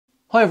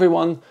Hi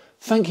everyone,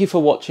 thank you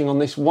for watching on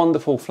this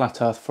wonderful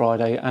Flat Earth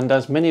Friday, and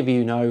as many of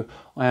you know,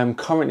 I am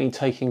currently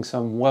taking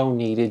some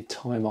well-needed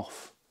time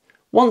off.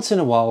 Once in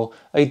a while,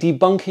 a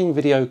debunking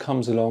video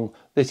comes along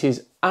that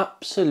is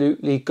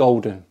absolutely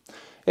golden.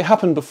 It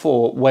happened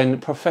before when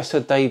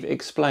Professor Dave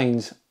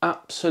Explains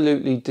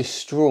absolutely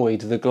destroyed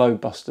the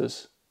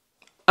Globebusters.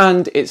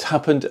 And it's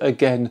happened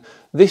again.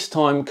 This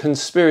time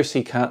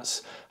Conspiracy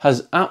Catz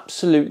has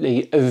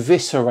absolutely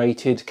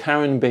eviscerated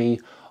Karen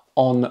B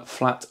on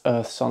Flat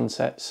Earth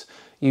sunsets.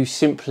 You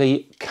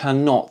simply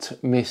cannot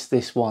miss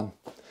this one.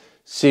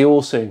 See you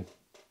all soon.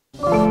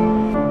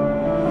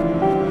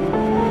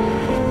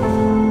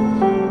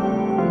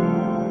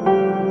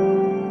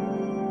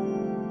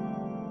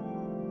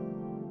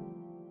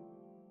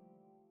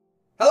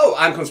 Hello,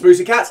 I'm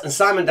Conspiracy Catz, and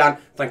Simon Dan,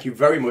 thank you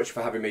very much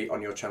for having me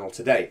on your channel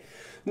today.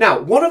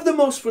 Now, one of the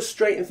most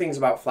frustrating things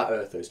about flat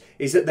earthers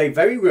is that they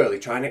very rarely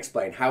try and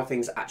explain how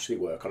things actually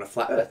work on a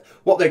flat earth.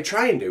 What they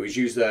try and do is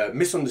use their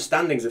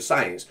misunderstandings of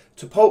science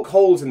to poke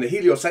holes in the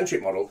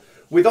heliocentric model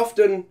with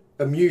often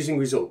amusing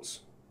results,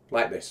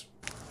 like this.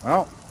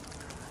 Well,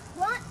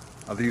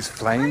 are these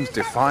flames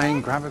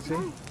defying gravity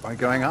by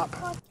going up?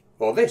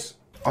 Or this.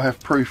 I have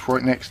proof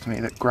right next to me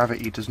that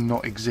gravity does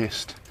not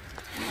exist.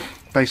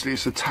 Basically,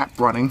 it's a tap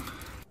running.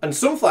 And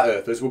some flat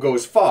earthers will go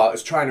as far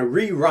as trying to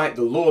rewrite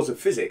the laws of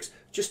physics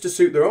just to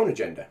suit their own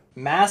agenda.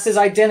 Mass is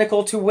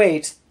identical to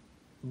weight,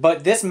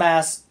 but this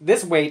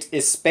weight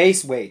is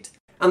space weight.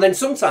 And then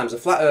sometimes a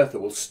flat earther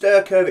will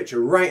stare curvature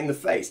right in the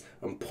face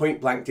and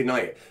point blank deny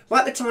it.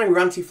 Like the time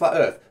Ranty Flat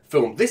Earth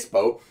filmed this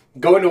boat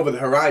going over the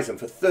horizon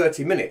for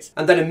 30 minutes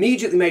and then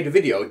immediately made a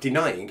video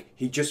denying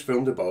he just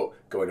filmed a boat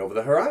going over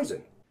the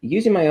horizon.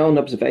 Using my own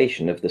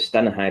observation of the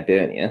Stena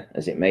Hibernia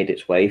as it made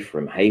its way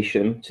from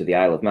Heysham to the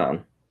Isle of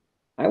Man,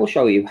 I will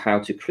show you how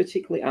to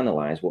critically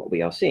analyse what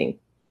we are seeing,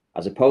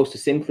 as opposed to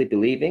simply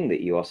believing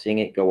that you are seeing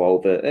it go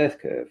over Earth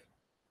curve.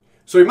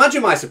 So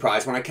imagine my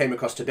surprise when I came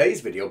across today's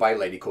video by a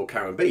lady called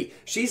Karen B.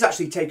 She's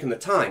actually taken the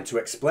time to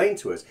explain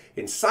to us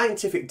in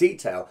scientific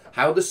detail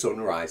how the sun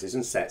rises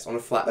and sets on a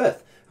flat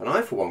Earth, and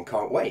I for one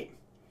can't wait.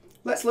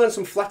 Let's learn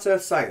some flat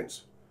Earth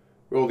science.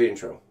 Roll the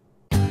intro.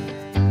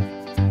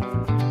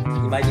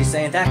 You might be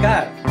saying, that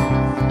guy,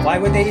 why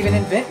would they even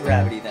invent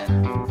gravity then?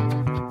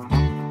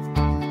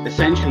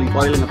 Essentially,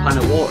 boiling a pan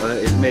of water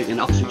is making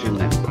oxygen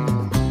then.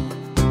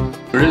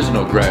 There is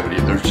no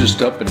gravity, there's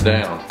just up and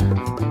down.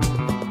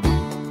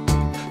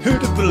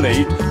 Who'd have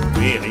believed,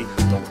 really,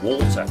 the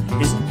water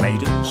isn't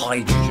made of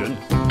hydrogen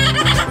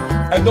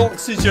and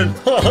oxygen?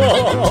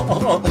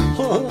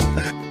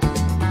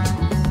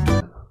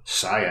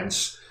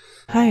 Science.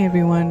 Hi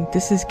everyone,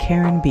 this is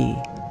Karen B.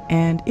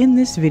 And in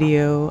this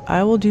video,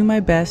 I will do my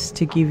best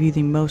to give you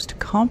the most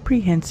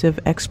comprehensive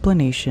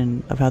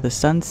explanation of how the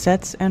sun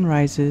sets and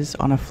rises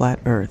on a flat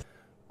Earth.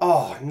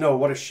 Oh no,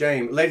 what a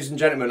shame. Ladies and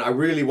gentlemen, I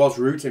really was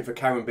rooting for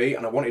Karen B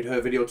and I wanted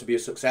her video to be a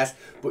success,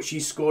 but she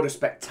scored a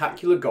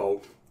spectacular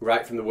goal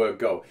right from the word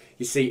go.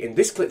 You see, in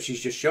this clip she's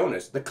just shown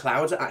us, the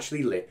clouds are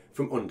actually lit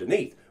from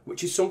underneath,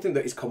 which is something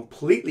that is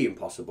completely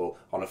impossible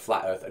on a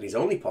flat Earth and is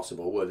only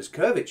possible where there's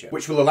curvature,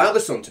 which will allow the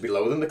sun to be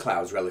lower than the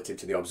clouds relative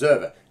to the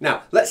observer.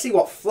 Now, let's see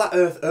what Flat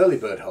Earth early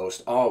bird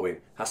host Arwin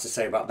has to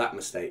say about that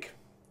mistake.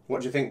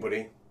 What do you think,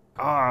 buddy?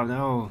 Oh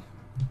no.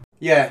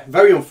 Yeah,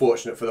 very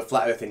unfortunate for the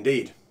Flat Earth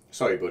indeed.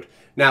 Sorry, bud.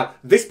 Now,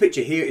 this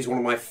picture here is one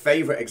of my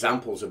favourite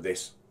examples of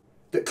this,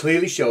 that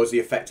clearly shows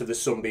the effect of the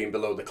sun being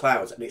below the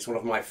clouds, and it's one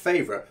of my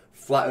favourite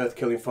flat earth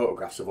killing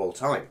photographs of all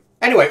time.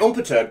 Anyway,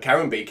 unperturbed,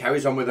 Karen B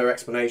carries on with her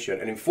explanation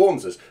and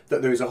informs us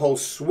that there is a whole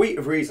suite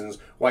of reasons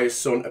why a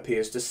sun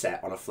appears to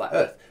set on a flat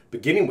earth,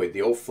 beginning with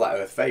the old flat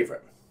earth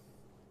favourite,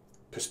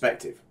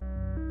 perspective.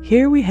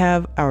 Here we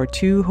have our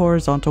two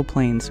horizontal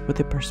planes with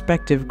a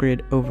perspective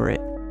grid over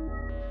it.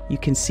 You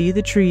can see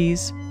the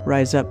trees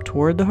rise up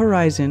toward the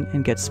horizon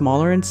and get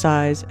smaller in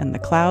size, and the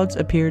clouds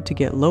appear to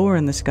get lower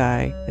in the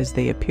sky as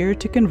they appear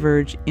to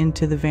converge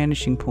into the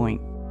vanishing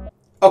point.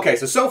 Okay,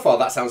 so far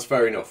that sounds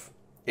fair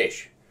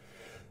enough-ish.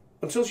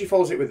 Until she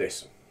follows it with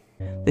this.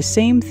 The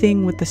same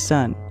thing with the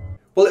sun.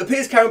 Well, it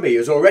appears Karen B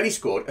has already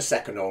scored a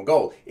second own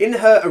goal. In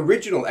her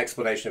original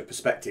explanation of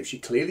perspective, she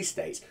clearly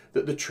states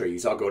that the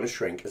trees are going to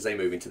shrink as they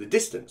move into the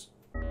distance.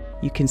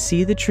 You can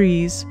see the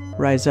trees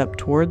rise up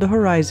toward the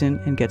horizon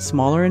and get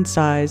smaller in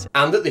size.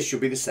 And that this should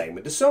be the same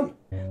with the sun.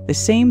 The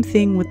same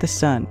thing with the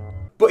sun.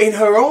 But in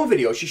her own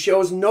video, she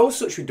shows no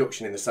such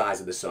reduction in the size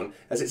of the sun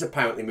as it's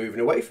apparently moving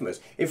away from us.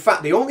 In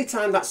fact, the only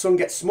time that sun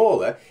gets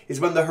smaller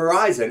is when the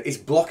horizon is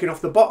blocking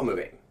off the bottom of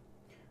it.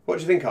 What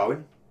do you think,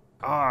 Arwin?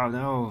 Oh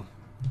no.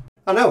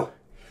 I know.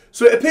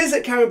 So it appears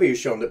that Karen B has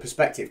shown that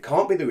perspective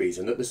can't be the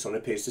reason that the sun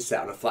appears to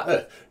set on a flat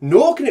Earth,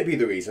 nor can it be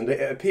the reason that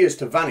it appears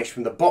to vanish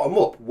from the bottom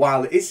up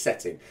while it is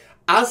setting,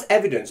 as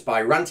evidenced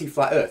by Ranty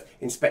Flat Earth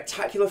in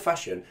spectacular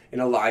fashion in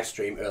a live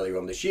stream earlier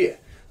on this year.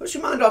 Let's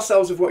remind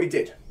ourselves of what he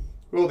did.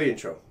 Roll the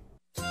intro.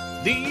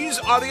 These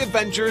are the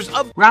adventures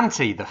of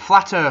Ranty, the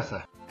Flat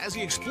Earther, as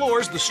he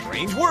explores the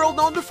strange world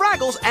known to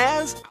Fraggles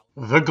as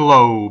the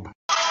Globe.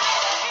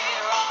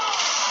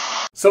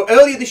 So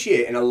earlier this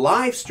year, in a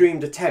live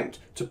streamed attempt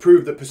to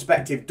prove that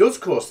perspective does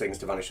cause things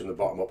to vanish from the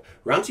bottom up,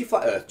 Ranty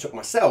Flat Earth took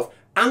myself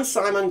and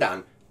Simon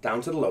Dan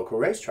down to the local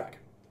racetrack.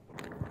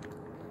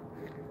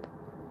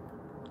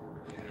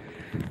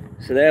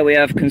 So there we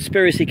have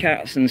Conspiracy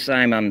Catz and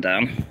Simon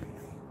Dan.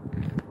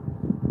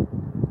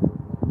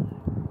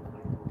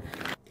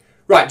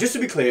 Right, just to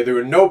be clear, there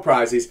were no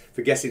prizes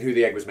for guessing who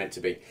the egg was meant to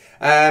be.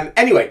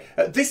 Anyway,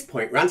 at this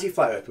point, Ranty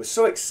Flat Earth was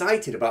so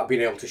excited about being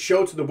able to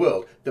show to the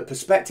world that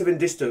perspective and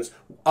distance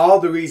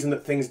are the reason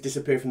that things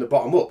disappear from the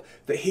bottom up,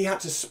 that he had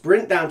to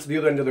sprint down to the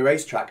other end of the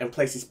racetrack and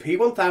place his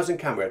P1000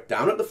 camera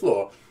down at the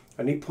floor,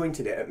 and he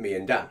pointed it at me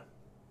and Dan.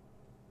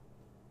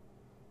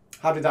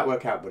 How did that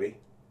work out, buddy?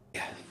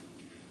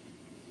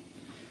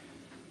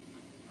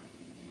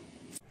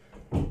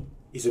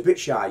 He's a bit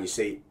shy, you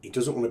see. He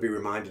doesn't want to be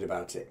reminded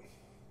about it.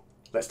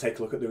 Let's take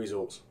a look at the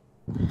results.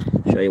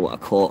 Show you what I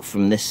caught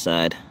from this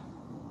side.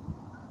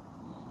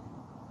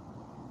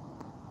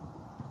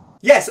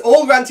 Yes,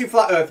 all Ranty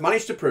Flat Earth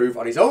managed to prove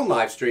on his own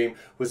live stream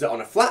was that on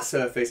a flat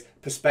surface,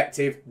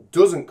 perspective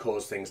doesn't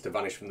cause things to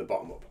vanish from the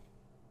bottom up.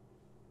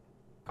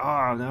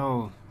 Oh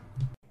no.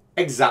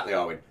 Exactly,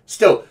 Owen.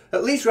 Still,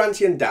 at least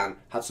Ranty and Dan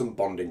had some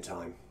bonding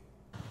time.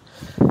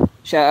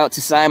 Shout out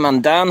to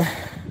Simon Dan.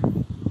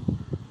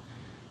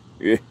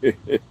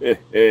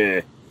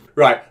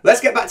 Right,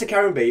 let's get back to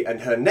Karen B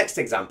and her next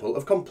example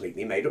of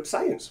completely made up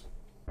science.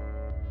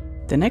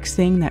 The next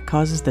thing that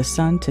causes the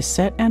sun to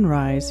set and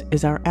rise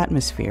is our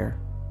atmosphere,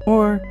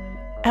 or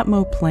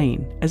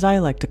atmoplane, as I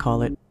like to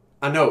call it.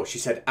 I know, she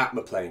said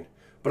atmoplane,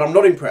 but I'm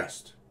not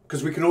impressed,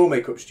 because we can all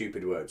make up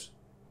stupid words.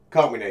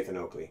 Can't we, Nathan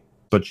Oakley?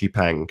 Budgie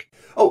Pang.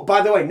 Oh, by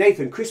the way,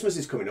 Nathan, Christmas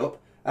is coming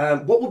up.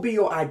 What would be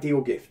your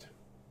ideal gift?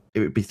 It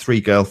would be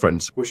 3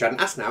 girlfriends. Wish I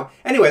hadn't asked now.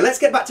 Anyway, let's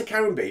get back to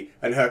Karen B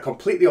and her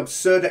completely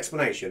absurd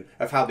explanation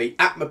of how the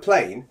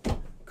atmoplane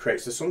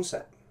creates the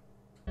sunset.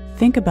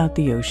 Think about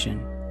the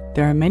ocean.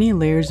 There are many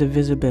layers of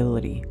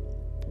visibility.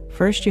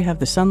 First, you have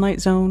the sunlight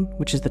zone,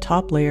 which is the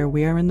top layer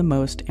we are in the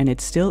most, and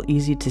it's still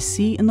easy to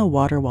see in the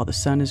water while the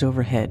sun is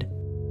overhead.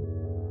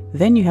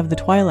 Then you have the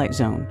twilight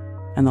zone,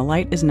 and the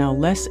light is now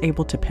less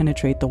able to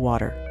penetrate the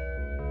water.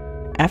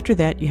 After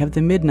that, you have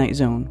the midnight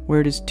zone,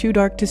 where it is too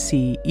dark to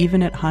see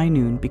even at high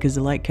noon because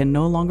the light can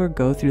no longer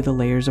go through the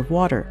layers of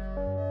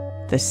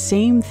water. The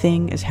same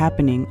thing is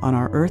happening on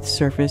our Earth's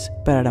surface,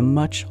 but at a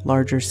much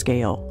larger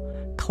scale.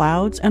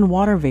 Clouds and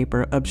water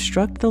vapor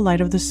obstruct the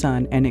light of the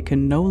sun, and it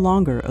can no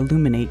longer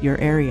illuminate your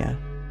area.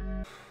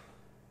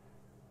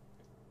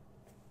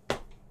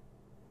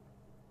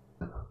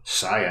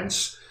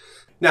 Science.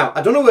 Now,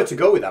 I don't know where to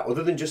go with that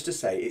other than just to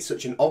say it's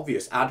such an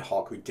obvious ad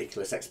hoc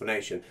ridiculous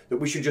explanation that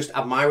we should just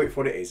admire it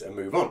for what it is and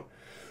move on.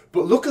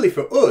 But luckily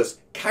for us,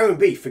 Karen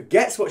B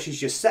forgets what she's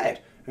just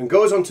said and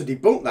goes on to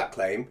debunk that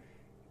claim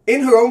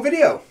in her own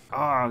video.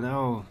 Oh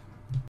no.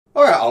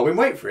 Alright, Alwyn,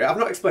 wait for it. I've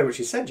not explained what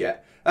she said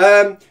yet.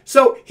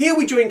 So here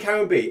we join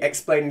Karen B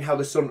explaining how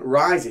the sun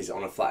rises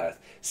on a flat earth.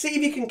 See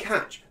if you can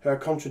catch her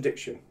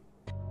contradiction.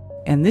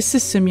 And this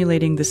is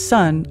simulating the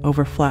sun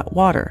over flat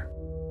water.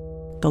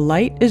 The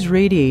light is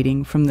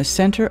radiating from the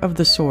center of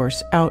the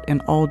source out in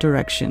all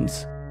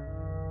directions.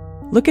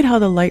 Look at how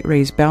the light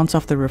rays bounce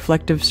off the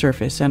reflective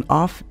surface and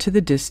off to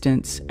the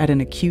distance at an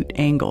acute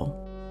angle.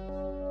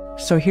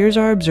 So here's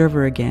our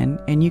observer again,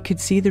 and you could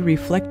see the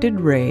reflected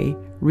ray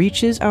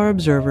reaches our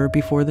observer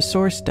before the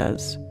source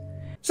does.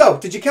 So,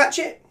 did you catch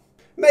it?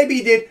 Maybe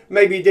you did,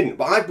 maybe you didn't,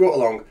 but I brought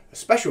along a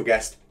special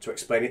guest to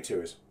explain it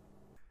to us.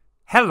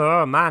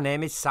 Hello, my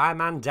name is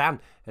Simon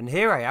Dan, and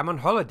here I am on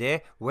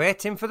holiday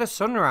waiting for the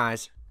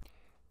sunrise.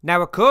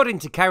 Now, according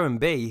to Karen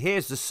B,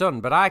 here's the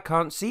sun, but I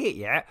can't see it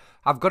yet.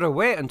 I've got to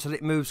wait until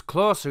it moves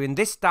closer in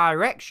this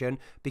direction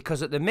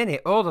because at the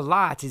minute all the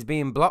light is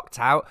being blocked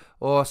out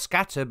or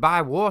scattered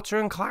by water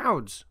and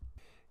clouds.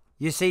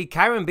 You see,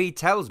 Karen B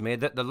tells me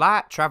that the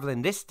light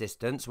travelling this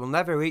distance will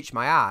never reach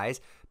my eyes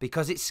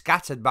because it's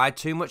scattered by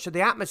too much of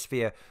the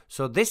atmosphere,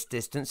 so this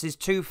distance is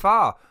too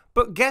far.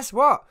 But guess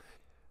what?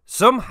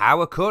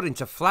 Somehow, according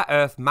to Flat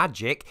Earth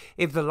magic,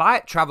 if the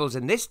light travels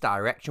in this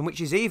direction, which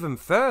is even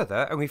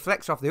further and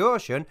reflects off the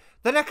ocean,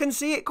 then I can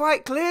see it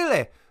quite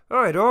clearly.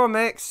 Oh, it all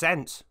makes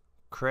sense.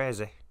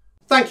 Crazy.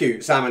 Thank you,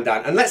 Simon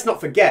Dan. And let's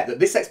not forget that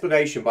this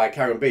explanation by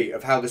Karen B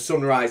of how the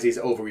sun rises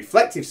over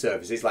reflective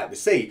surfaces like the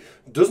sea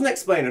doesn't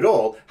explain at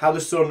all how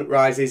the sun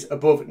rises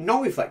above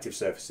non-reflective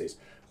surfaces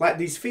like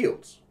these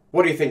fields.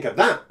 What do you think of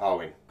that,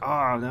 Arwin?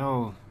 Oh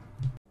no.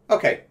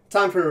 Okay,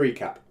 time for a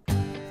recap.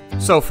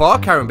 So far,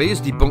 Karen B has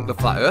debunked the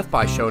flat earth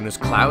by showing us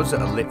clouds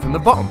that are lit from the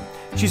bottom.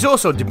 She's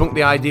also debunked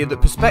the idea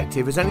that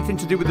perspective has anything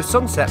to do with the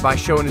sunset by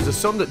showing us a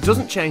sun that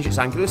doesn't change its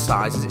angular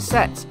size as it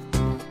sets.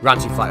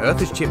 Ranty Flat Earth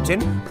has chipped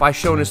in by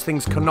showing us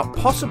things cannot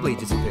possibly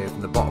disappear from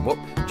the bottom up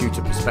due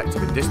to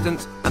perspective and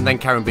distance, and then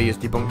Karen B has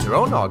debunked her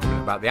own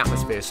argument about the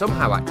atmosphere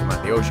somehow acting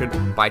like the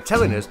ocean by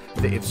telling us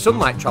that if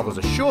sunlight travels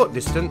a short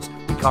distance,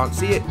 we can't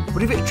see it,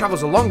 but if it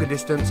travels a longer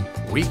distance,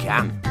 we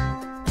can.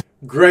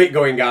 Great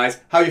going, guys.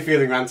 How are you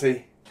feeling,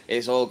 Ranty?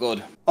 It's all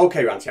good.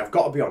 Okay, Ranty, I've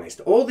got to be honest.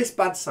 All this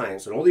bad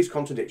science and all these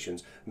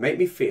contradictions make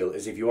me feel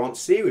as if you aren't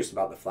serious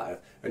about the flat earth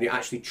and you're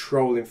actually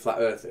trolling flat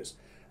earthers.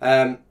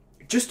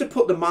 Just to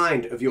put the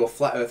mind of your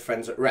flat earth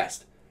friends at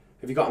rest,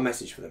 have you got a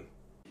message for them?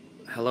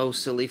 Hello,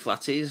 silly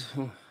flatties.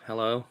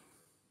 Hello.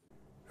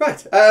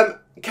 Right,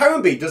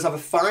 Karen B does have a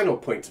final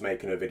point to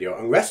make in her video,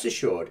 and rest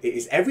assured it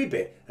is every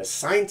bit as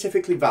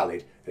scientifically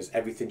valid as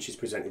everything she's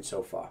presented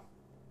so far.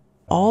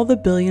 All the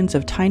billions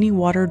of tiny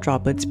water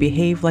droplets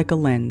behave like a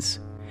lens.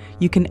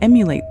 You can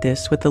emulate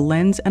this with a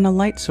lens and a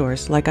light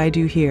source like I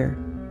do here.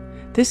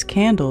 This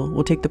candle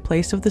will take the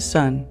place of the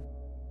sun.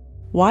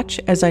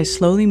 Watch as I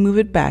slowly move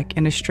it back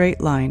in a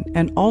straight line,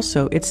 and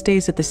also it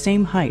stays at the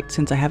same height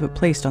since I have it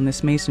placed on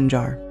this mason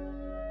jar.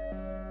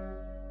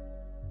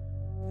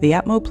 The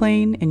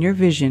atmoplane in your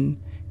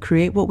vision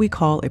create what we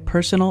call a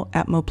personal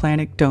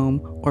atmoplanic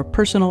dome, or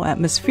personal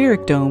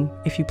atmospheric dome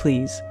if you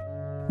please,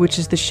 which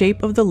is the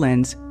shape of the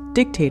lens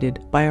dictated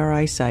by our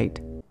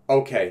eyesight.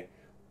 Okay,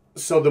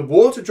 so the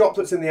water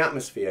droplets in the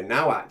atmosphere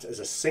now act as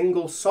a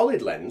single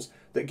solid lens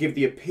that give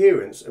the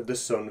appearance of the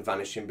sun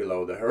vanishing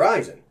below the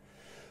horizon.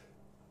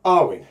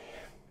 Arwin,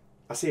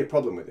 I see a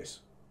problem with this.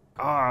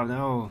 Oh,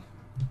 no.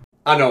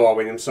 I know,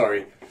 Arwin, I'm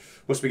sorry.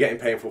 Must be getting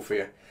painful for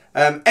you.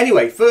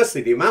 Anyway,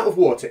 firstly, the amount of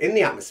water in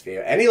the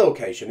atmosphere at any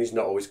location is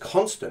not always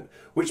constant,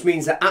 which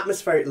means that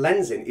atmospheric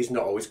lensing is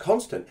not always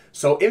constant.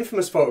 So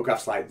infamous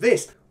photographs like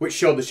this, which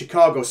show the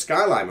Chicago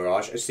skyline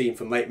mirage as seen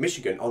from Lake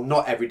Michigan, are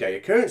not everyday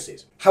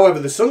occurrences. However,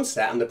 the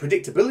sunset and the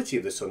predictability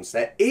of the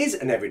sunset is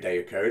an everyday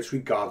occurrence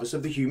regardless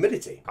of the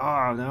humidity.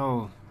 Oh,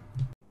 no.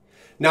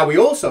 Now we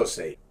also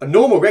see a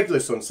normal regular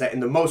sunset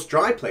in the most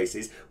dry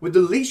places with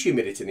the least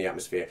humidity in the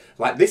atmosphere,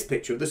 like this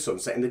picture of the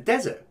sunset in the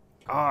desert.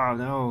 Oh,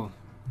 no.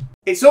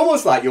 It's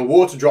almost like your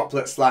water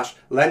droplet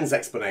 / lens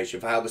explanation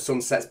for how the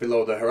sun sets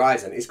below the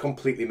horizon is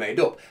completely made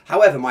up.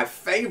 However, my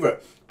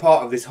favourite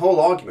part of this whole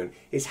argument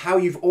is how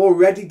you've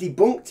already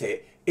debunked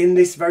it in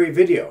this very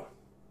video.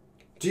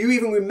 Do you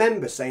even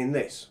remember saying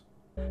this?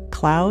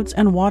 Clouds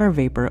and water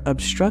vapor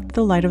obstruct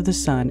the light of the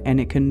sun and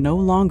it can no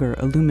longer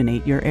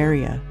illuminate your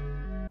area.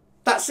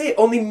 That's it.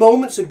 Only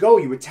moments ago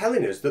you were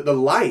telling us that the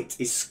light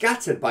is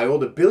scattered by all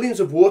the billions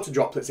of water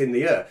droplets in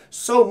the air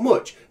so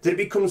much that it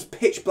becomes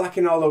pitch black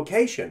in our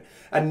location.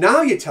 And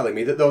now you're telling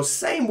me that those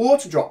same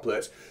water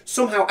droplets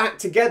somehow act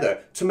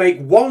together to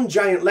make one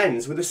giant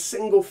lens with a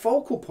single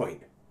focal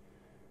point.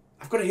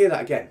 I've got to hear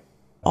that again.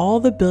 All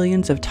the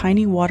billions of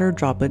tiny water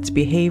droplets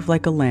behave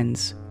like a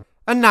lens.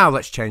 And now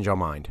let's change our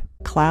mind.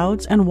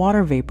 Clouds and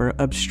water vapor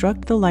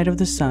obstruct the light of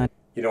the sun.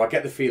 You know, I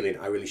get the feeling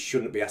I really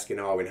shouldn't be asking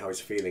Arwin how he's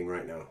feeling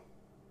right now.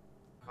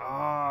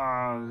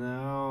 Oh,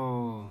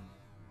 no.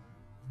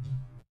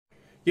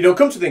 You know,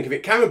 come to think of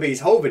it, Karen B's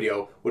whole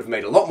video would have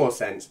made a lot more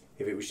sense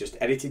if it was just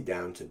edited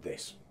down to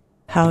this.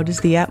 How does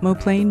the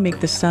atmoplane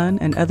make the sun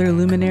and other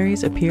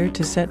luminaries appear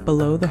to set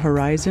below the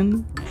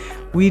horizon?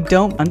 We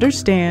don't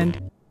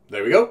understand.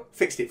 There we go,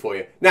 fixed it for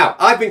you. Now,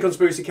 I've been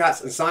Conspiracy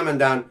Catz and Simon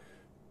Dan.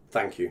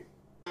 Thank you.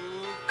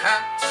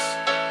 Cats,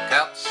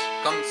 cats,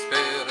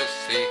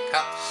 conspiracy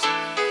cats.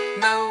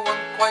 No one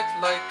quite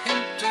like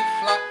him to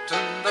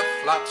flatten the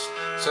flats.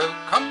 So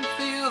come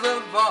feel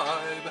the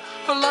vibe,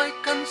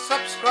 like and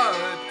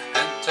subscribe,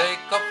 and take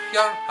off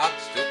your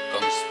hats to